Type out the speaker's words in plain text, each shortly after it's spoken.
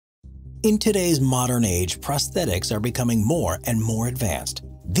In today's modern age, prosthetics are becoming more and more advanced.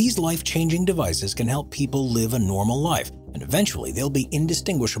 These life-changing devices can help people live a normal life, and eventually they'll be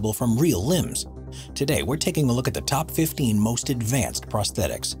indistinguishable from real limbs. Today, we're taking a look at the top 15 most advanced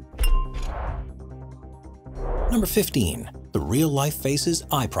prosthetics. Number 15. The Real Life Faces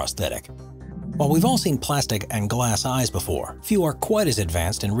Eye Prosthetic. While we've all seen plastic and glass eyes before, few are quite as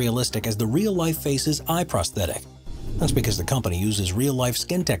advanced and realistic as the Real Life Faces Eye Prosthetic. That's because the company uses real-life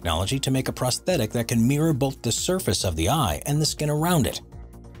skin technology to make a prosthetic that can mirror both the surface of the eye and the skin around it.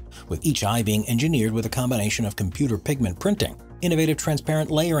 With each eye being engineered with a combination of computer pigment printing, innovative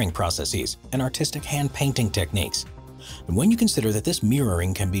transparent layering processes, and artistic hand painting techniques. And when you consider that this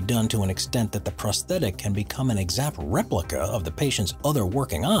mirroring can be done to an extent that the prosthetic can become an exact replica of the patient's other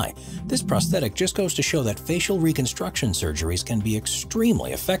working eye, this prosthetic just goes to show that facial reconstruction surgeries can be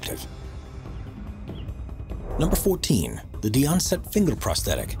extremely effective. Number 14. The De-Onset Finger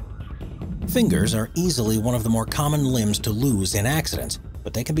Prosthetic. Fingers are easily one of the more common limbs to lose in accidents,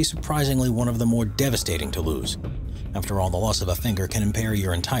 but they can be surprisingly one of the more devastating to lose. After all, the loss of a finger can impair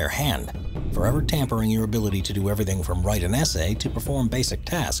your entire hand, forever tampering your ability to do everything from write an essay to perform basic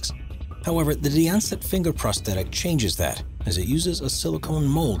tasks. However, the De-Onset Finger Prosthetic changes that, as it uses a silicone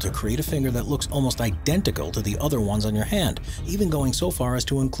mold to create a finger that looks almost identical to the other ones on your hand, even going so far as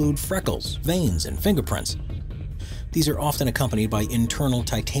to include freckles, veins, and fingerprints. These are often accompanied by internal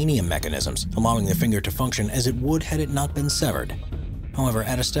titanium mechanisms, allowing the finger to function as it would had it not been severed. However,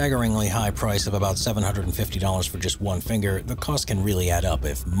 at a staggeringly high price of about $750 for just one finger, the cost can really add up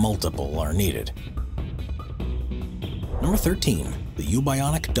if multiple are needed. Number 13. The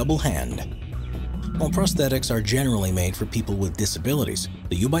Eubionic Double Hand. While prosthetics are generally made for people with disabilities,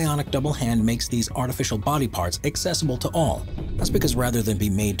 the Eubionic Double Hand makes these artificial body parts accessible to all. That's because rather than be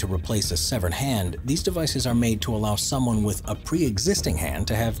made to replace a severed hand, these devices are made to allow someone with a pre-existing hand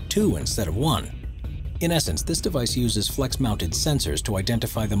to have two instead of one. In essence, this device uses flex-mounted sensors to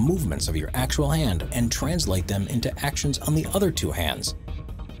identify the movements of your actual hand and translate them into actions on the other two hands.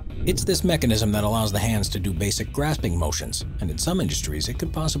 It's this mechanism that allows the hands to do basic grasping motions, and in some industries it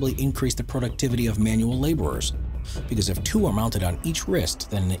could possibly increase the productivity of manual laborers. Because if two are mounted on each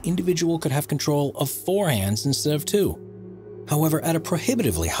wrist, then an individual could have control of 4 hands instead of 2. However, at a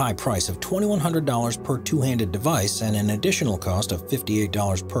prohibitively high price of $2,100 per two-handed device and an additional cost of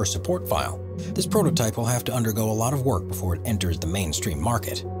 $58 per support file, this prototype will have to undergo a lot of work before it enters the mainstream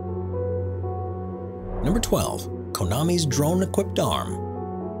market. Number 12. Konami's Drone-Equipped Arm.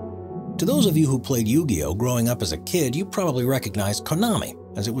 To those of you who played Yu-Gi-Oh! Growing up as a kid, you probably recognize Konami,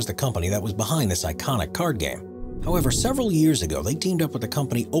 as it was the company that was behind this iconic card game. However, several years ago, they teamed up with the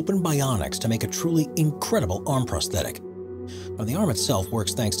company Open Bionics to make a truly incredible arm prosthetic. Now, the arm itself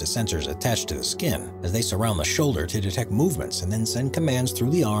works thanks to sensors attached to the skin, as they surround the shoulder to detect movements and then send commands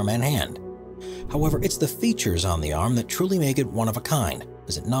through the arm and hand. However, it's the features on the arm that truly make it one of a kind,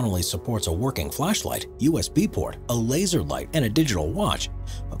 as it not only supports a working flashlight, USB port, a laser light, and a digital watch,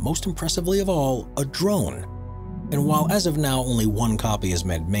 but most impressively of all, a drone. And while as of now only one copy has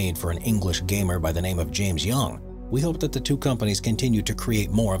been made for an English gamer by the name of James Young, we hope that the two companies continue to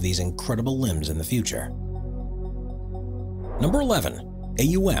create more of these incredible limbs in the future. Number 11.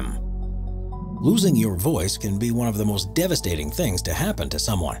 AUM. Losing your voice can be one of the most devastating things to happen to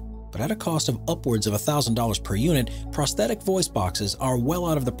someone. But at a cost of upwards of $1,000 per unit, prosthetic voice boxes are well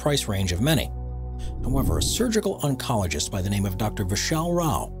out of the price range of many. However, a surgical oncologist by the name of Dr. Vishal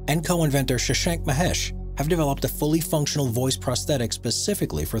Rao and co-inventor Shashank Mahesh have developed a fully functional voice prosthetic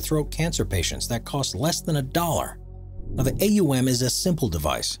specifically for throat cancer patients that costs less than $1. Now, the AUM is a simple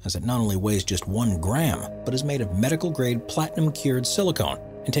device, as it not only weighs just 1 gram, but is made of medical-grade platinum-cured silicone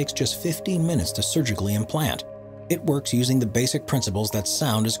and takes just 15 minutes to surgically implant. It works using the basic principles that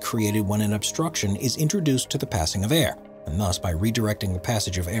sound is created when an obstruction is introduced to the passing of air, and thus by redirecting the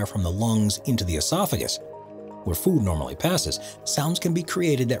passage of air from the lungs into the esophagus. Where food normally passes, sounds can be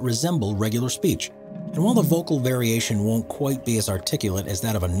created that resemble regular speech. And while the vocal variation won't quite be as articulate as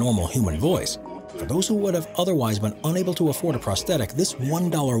that of a normal human voice, for those who would have otherwise been unable to afford a prosthetic, this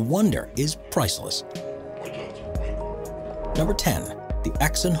 $1 wonder is priceless. Number 10. The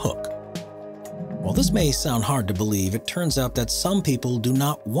Axon Hook. While this may sound hard to believe, it turns out that some people do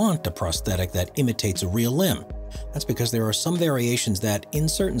not want a prosthetic that imitates a real limb. That's because there are some variations that, in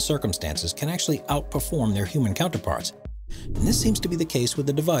certain circumstances, can actually outperform their human counterparts. And this seems to be the case with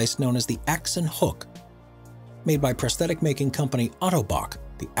the device known as the Axon Hook. Made by prosthetic-making company Ottobock,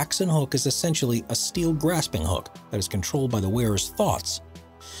 the Axon Hook is essentially a steel grasping hook that is controlled by the wearer's thoughts.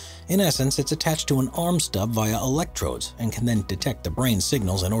 In essence, it's attached to an arm stub via electrodes and can then detect the brain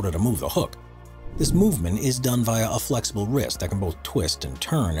signals in order to move the hook. This movement is done via a flexible wrist that can both twist and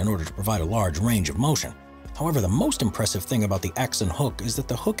turn in order to provide a large range of motion. However, the most impressive thing about the Axon hook is that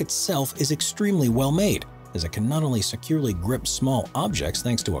the hook itself is extremely well made, as it can not only securely grip small objects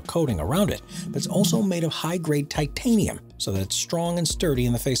thanks to a coating around it, but it's also made of high-grade titanium so that it's strong and sturdy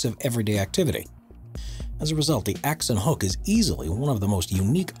in the face of everyday activity. As a result, the Axon hook is easily one of the most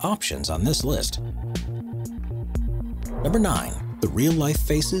unique options on this list. Number 9. The Real Life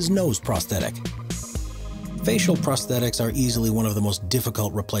Faces Nose Prosthetic. Facial prosthetics are easily one of the most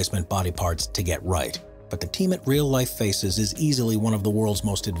difficult replacement body parts to get right, but the team at Real Life Faces is easily one of the world's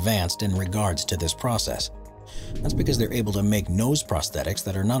most advanced in regards to this process. That's because they're able to make nose prosthetics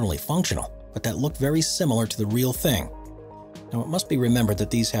that are not only functional, but that look very similar to the real thing. Now, it must be remembered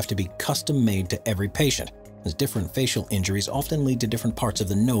that these have to be custom made to every patient, as different facial injuries often lead to different parts of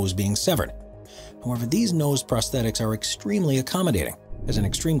the nose being severed. However, these nose prosthetics are extremely accommodating, as in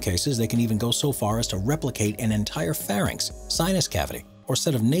extreme cases they can even go so far as to replicate an entire pharynx, sinus cavity, or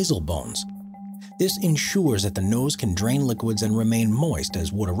set of nasal bones. This ensures that the nose can drain liquids and remain moist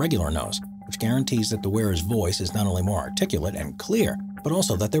as would a regular nose, which guarantees that the wearer's voice is not only more articulate and clear, but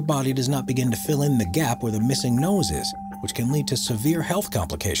also that their body does not begin to fill in the gap where the missing nose is, which can lead to severe health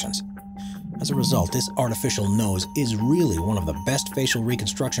complications. As a result, this artificial nose is really one of the best facial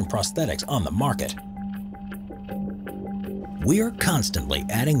reconstruction prosthetics on the market. We are constantly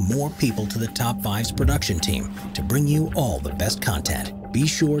adding more people to the Top 5's production team to bring you all the best content. Be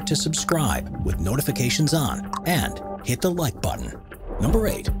sure to subscribe with notifications on and hit the like button. Number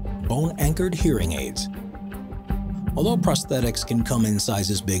 8. Bone-anchored hearing aids. Although prosthetics can come in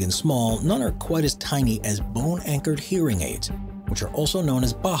sizes big and small, none are quite as tiny as bone-anchored hearing aids, which are also known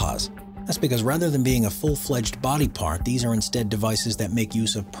as BAHAs. That's because rather than being a full-fledged body part, these are instead devices that make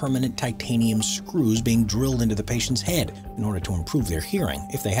use of permanent titanium screws being drilled into the patient's head in order to improve their hearing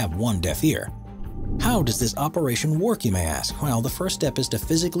if they have one deaf ear. How does this operation work, you may ask? Well, the first step is to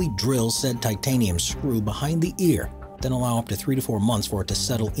physically drill said titanium screw behind the ear, then allow up to 3 to 4 months for it to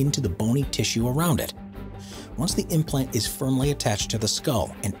settle into the bony tissue around it. Once the implant is firmly attached to the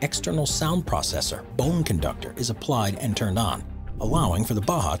skull, an external sound processor, bone conductor, is applied and turned on, allowing for the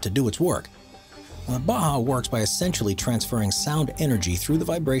BAHA to do its work. Now, the BAHA works by essentially transferring sound energy through the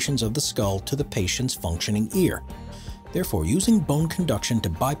vibrations of the skull to the patient's functioning ear, therefore using bone conduction to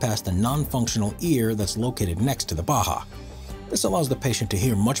bypass the non-functional ear that's located next to the BAHA. This allows the patient to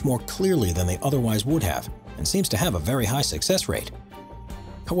hear much more clearly than they otherwise would have, and seems to have a very high success rate.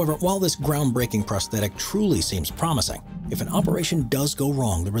 However, while this groundbreaking prosthetic truly seems promising, if an operation does go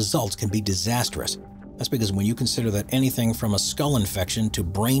wrong, the results can be disastrous. That's because when you consider that anything from a skull infection to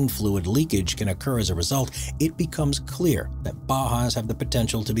brain fluid leakage can occur as a result, it becomes clear that BAHAs have the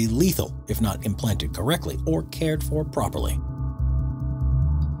potential to be lethal if not implanted correctly or cared for properly.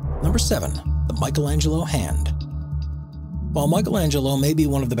 Number 7. The Michelangelo Hand. While Michelangelo may be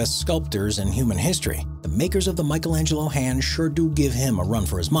one of the best sculptors in human history, the makers of the Michelangelo hand sure do give him a run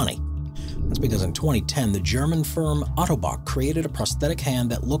for his money. That's because in 2010, the German firm Ottobock created a prosthetic hand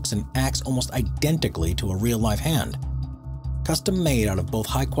that looks and acts almost identically to a real-life hand. Custom made out of both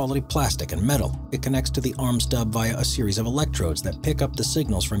high-quality plastic and metal, it connects to the arm stub via a series of electrodes that pick up the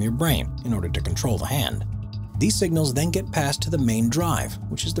signals from your brain in order to control the hand. These signals then get passed to the main drive,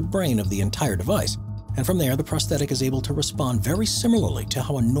 which is the brain of the entire device, and from there the prosthetic is able to respond very similarly to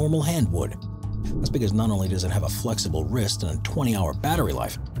how a normal hand would. That's because not only does it have a flexible wrist and a 20-hour battery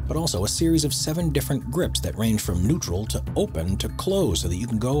life, but also a series of 7 different grips that range from neutral to open to close so that you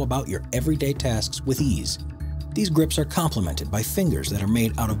can go about your everyday tasks with ease. These grips are complemented by fingers that are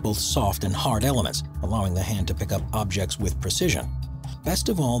made out of both soft and hard elements, allowing the hand to pick up objects with precision. Best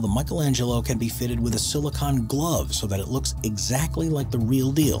of all, the Michelangelo can be fitted with a silicone glove so that it looks exactly like the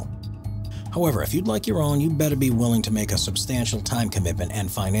real deal. However, if you'd like your own, you better be willing to make a substantial time commitment and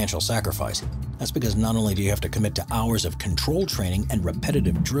financial sacrifice. That's because not only do you have to commit to hours of control training and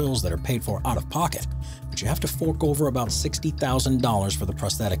repetitive drills that are paid for out of pocket, but you have to fork over about $60,000 for the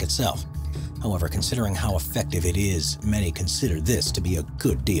prosthetic itself. However, considering how effective it is, many consider this to be a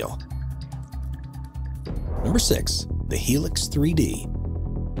good deal. Number 6. The Helix 3D.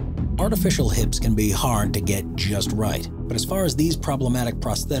 Artificial hips can be hard to get just right, but as far as these problematic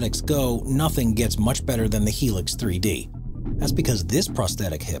prosthetics go, nothing gets much better than the Helix 3D. That's because this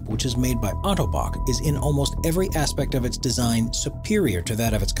prosthetic hip, which is made by Ottobock, is in almost every aspect of its design superior to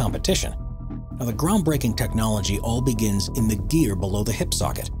that of its competition. Now, the groundbreaking technology all begins in the gear below the hip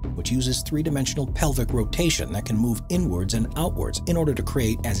socket, which uses 3-dimensional pelvic rotation that can move inwards and outwards in order to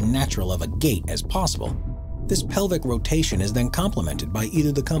create as natural of a gait as possible. This pelvic rotation is then complemented by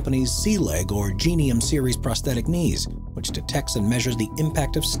either the company's C-Leg or Genium series prosthetic knees, which which detects and measures the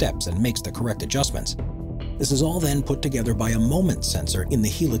impact of steps and makes the correct adjustments. This is all then put together by a moment sensor in the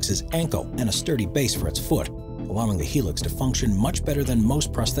helix's ankle and a sturdy base for its foot, allowing the helix to function much better than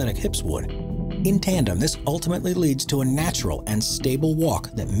most prosthetic hips would. In tandem, this ultimately leads to a natural and stable walk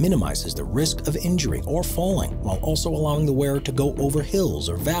that minimizes the risk of injury or falling, while also allowing the wearer to go over hills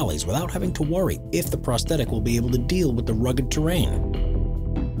or valleys without having to worry if the prosthetic will be able to deal with the rugged terrain.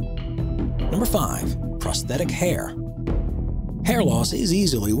 Number 5. Prosthetic hair. Hair loss is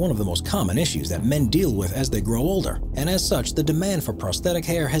easily one of the most common issues that men deal with as they grow older, and as such, the demand for prosthetic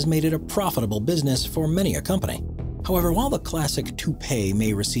hair has made it a profitable business for many a company. However, while the classic toupee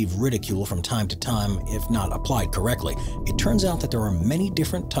may receive ridicule from time to time if not applied correctly, it turns out that there are many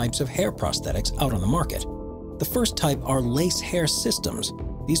different types of hair prosthetics out on the market. The first type are lace hair systems.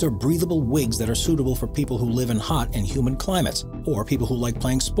 These are breathable wigs that are suitable for people who live in hot and humid climates, or people who like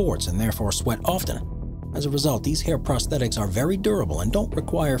playing sports and therefore sweat often. As a result, these hair prosthetics are very durable and don't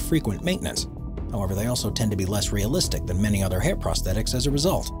require frequent maintenance. However, they also tend to be less realistic than many other hair prosthetics as a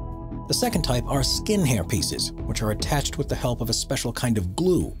result. The second type are skin hair pieces, which are attached with the help of a special kind of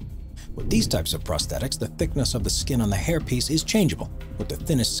glue. With these types of prosthetics, the thickness of the skin on the hairpiece is changeable, with the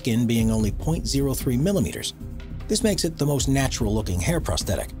thinnest skin being only 0.03 millimeters. This makes it the most natural-looking hair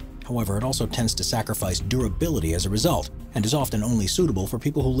prosthetic. However, it also tends to sacrifice durability as a result, and is often only suitable for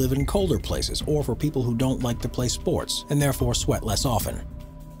people who live in colder places or for people who don't like to play sports and therefore sweat less often.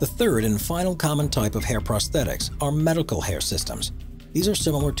 The third and final common type of hair prosthetics are medical hair systems. These are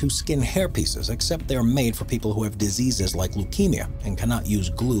similar to skin hair pieces, except they are made for people who have diseases like leukemia and cannot use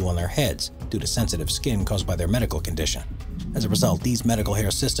glue on their heads due to sensitive skin caused by their medical condition. As a result, these medical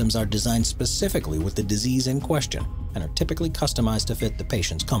hair systems are designed specifically with the disease in question and are typically customized to fit the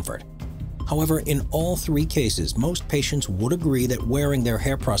patient's comfort. However, in all three cases, most patients would agree that wearing their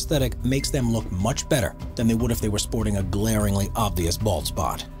hair prosthetic makes them look much better than they would if they were sporting a glaringly obvious bald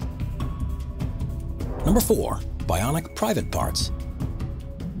spot. Number 4. Bionic private parts.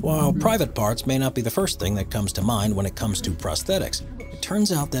 While private parts may not be the first thing that comes to mind when it comes to prosthetics, it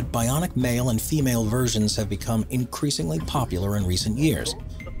turns out that bionic male and female versions have become increasingly popular in recent years.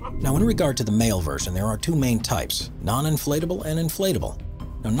 Now, in regard to the male version, there are two main types, non-inflatable and inflatable.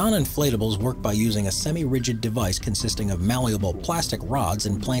 Now, non-inflatables work by using a semi-rigid device consisting of malleable plastic rods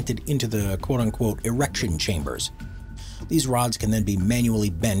implanted into the quote-unquote erection chambers. These rods can then be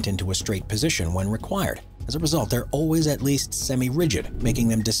manually bent into a straight position when required. As a result, they're always at least semi-rigid, making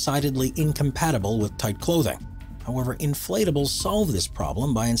them decidedly incompatible with tight clothing. However, inflatables solve this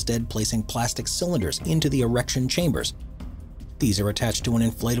problem by instead placing plastic cylinders into the erection chambers. These are attached to an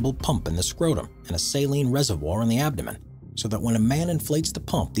inflatable pump in the scrotum and a saline reservoir in the abdomen, so that when a man inflates the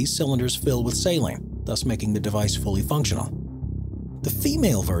pump, these cylinders fill with saline, thus making the device fully functional. The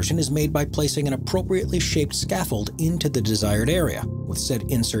female version is made by placing an appropriately shaped scaffold into the desired area, with said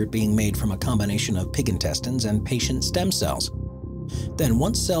insert being made from a combination of pig intestines and patient stem cells. Then,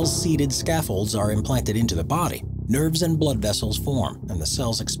 once cell-seeded scaffolds are implanted into the body, nerves and blood vessels form, and the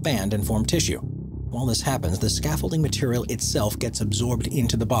cells expand and form tissue. While this happens, the scaffolding material itself gets absorbed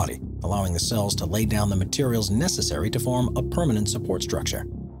into the body, allowing the cells to lay down the materials necessary to form a permanent support structure.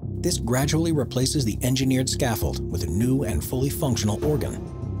 This gradually replaces the engineered scaffold with a new and fully functional organ.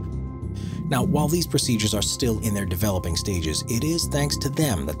 Now, while these procedures are still in their developing stages, it is thanks to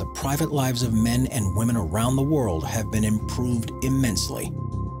them that the private lives of men and women around the world have been improved immensely.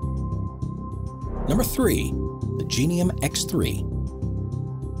 Number 3. The Genium X3.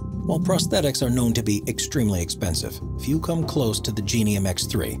 While prosthetics are known to be extremely expensive, few come close to the Genium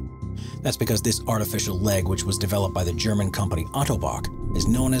X3. That's because this artificial leg, which was developed by the German company Ottobock, is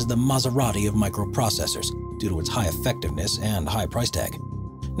known as the Maserati of microprocessors due to its high effectiveness and high price tag.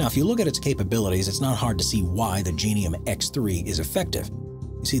 Now, if you look at its capabilities, it's not hard to see why the Genium X3 is effective.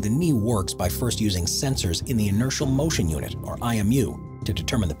 You see, the knee works by first using sensors in the inertial motion unit, or IMU, to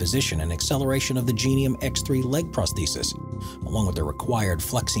determine the position and acceleration of the Genium X3 leg prosthesis, along with the required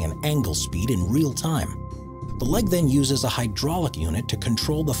flexing and angle speed in real time. The leg then uses a hydraulic unit to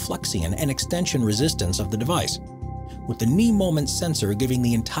control the flexion and extension resistance of the device, with the knee moment sensor giving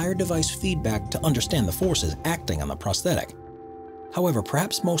the entire device feedback to understand the forces acting on the prosthetic. However,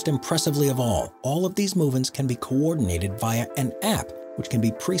 perhaps most impressively of all of these movements can be coordinated via an app, which can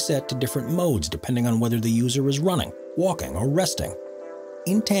be preset to different modes depending on whether the user is running, walking, or resting.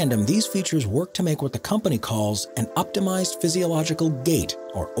 In tandem, these features work to make what the company calls an optimized physiological gait,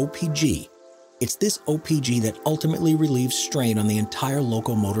 or OPG. It's this OPG that ultimately relieves strain on the entire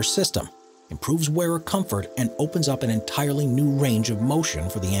locomotor system, improves wearer comfort, and opens up an entirely new range of motion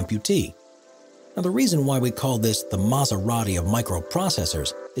for the amputee. Now, the reason why we call this the Maserati of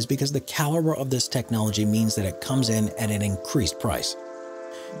microprocessors is because the caliber of this technology means that it comes in at an increased price.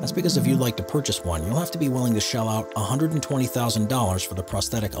 That's because if you'd like to purchase one, you'll have to be willing to shell out $120,000 for the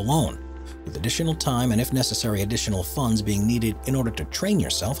prosthetic alone, with additional time and, if necessary, additional funds being needed in order to train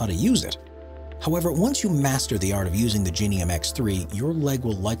yourself how to use it. However, once you master the art of using the Genium X3, your leg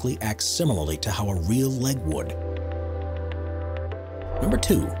will likely act similarly to how a real leg would. Number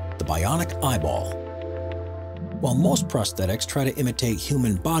 2. The bionic eyeball. While most prosthetics try to imitate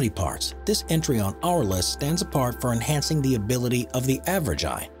human body parts, this entry on our list stands apart for enhancing the ability of the average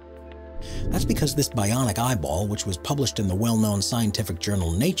eye. That's because this bionic eyeball, which was published in the well-known scientific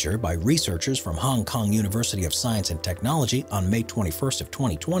journal Nature by researchers from Hong Kong University of Science and Technology on May 21st of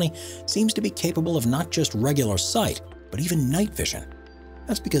 2020, seems to be capable of not just regular sight, but even night vision.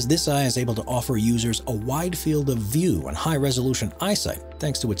 That's because this eye is able to offer users a wide field of view and high-resolution eyesight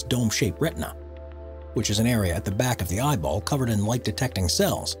thanks to its dome-shaped retina, which is an area at the back of the eyeball covered in light-detecting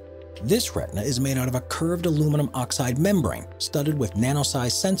cells. This retina is made out of a curved aluminum oxide membrane studded with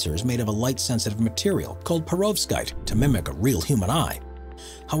nano-sized sensors made of a light-sensitive material called perovskite to mimic a real human eye.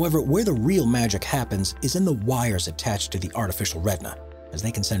 However, where the real magic happens is in the wires attached to the artificial retina, as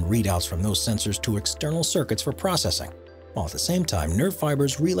they can send readouts from those sensors to external circuits for processing, while at the same time nerve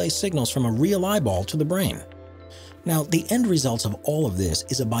fibers relay signals from a real eyeball to the brain. Now, the end result of all of this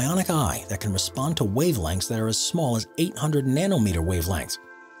is a bionic eye that can respond to wavelengths that are as small as 800 nanometer wavelengths,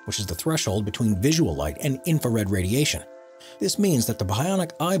 which is the threshold between visual light and infrared radiation. This means that the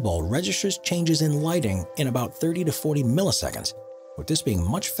bionic eyeball registers changes in lighting in about 30 to 40 milliseconds, with this being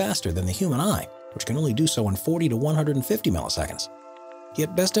much faster than the human eye, which can only do so in 40 to 150 milliseconds.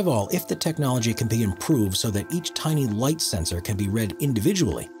 Yet best of all, if the technology can be improved so that each tiny light sensor can be read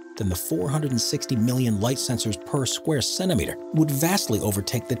individually, then the 460 million light sensors per square centimeter would vastly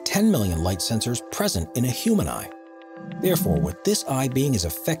overtake the 10 million light sensors present in a human eye. Therefore, with this eye being as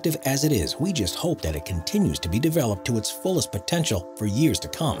effective as it is, we just hope that it continues to be developed to its fullest potential for years to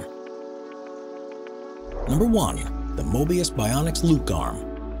come. Number 1. The Mobius Bionics Luke Arm.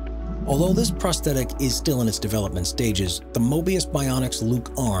 Although this prosthetic is still in its development stages, the Mobius Bionics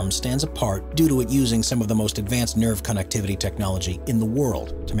Luke Arm stands apart due to it using some of the most advanced nerve connectivity technology in the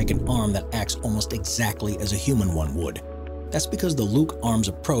world to make an arm that acts almost exactly as a human one would. That's because the Luke Arm's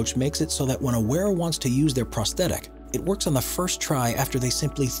approach makes it so that when a wearer wants to use their prosthetic, it works on the first try after they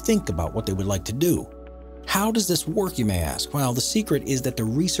simply think about what they would like to do. How does this work, you may ask? Well, the secret is that the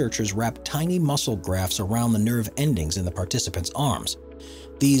researchers wrap tiny muscle grafts around the nerve endings in the participants' arms.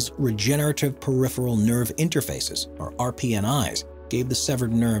 These regenerative peripheral nerve interfaces, or RPNIs, gave the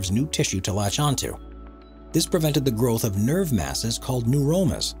severed nerves new tissue to latch onto. This prevented the growth of nerve masses called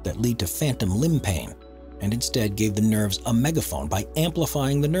neuromas that lead to phantom limb pain, and instead gave the nerves a megaphone by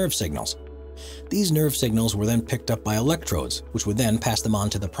amplifying the nerve signals. These nerve signals were then picked up by electrodes, which would then pass them on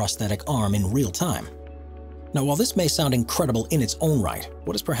to the prosthetic arm in real time. Now, while this may sound incredible in its own right,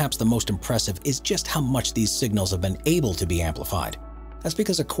 what is perhaps the most impressive is just how much these signals have been able to be amplified. That's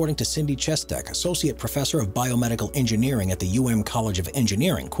because according to Cindy Chestek, Associate Professor of Biomedical Engineering at the College of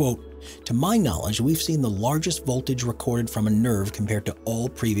Engineering, quote, "To my knowledge, we've seen the largest voltage recorded from a nerve compared to all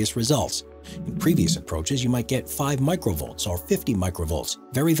previous results. In previous approaches, you might get 5 microvolts or 50 microvolts,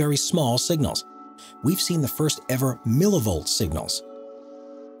 very, very small signals. We've seen the first ever millivolt signals.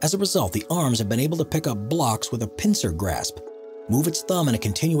 As a result, the arms have been able to pick up blocks with a pincer grasp, move its thumb in a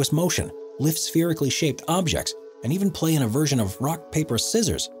continuous motion, lift spherically shaped objects, and even play in a version of rock, paper,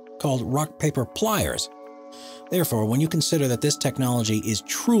 scissors called rock, paper, pliers. Therefore, when you consider that this technology is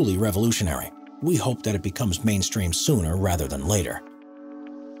truly revolutionary, we hope that it becomes mainstream sooner rather than later."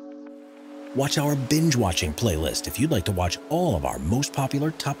 Watch our binge-watching playlist if you'd like to watch all of our most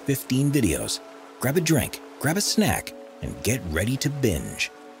popular top 15 videos. Grab a drink, grab a snack, and get ready to binge.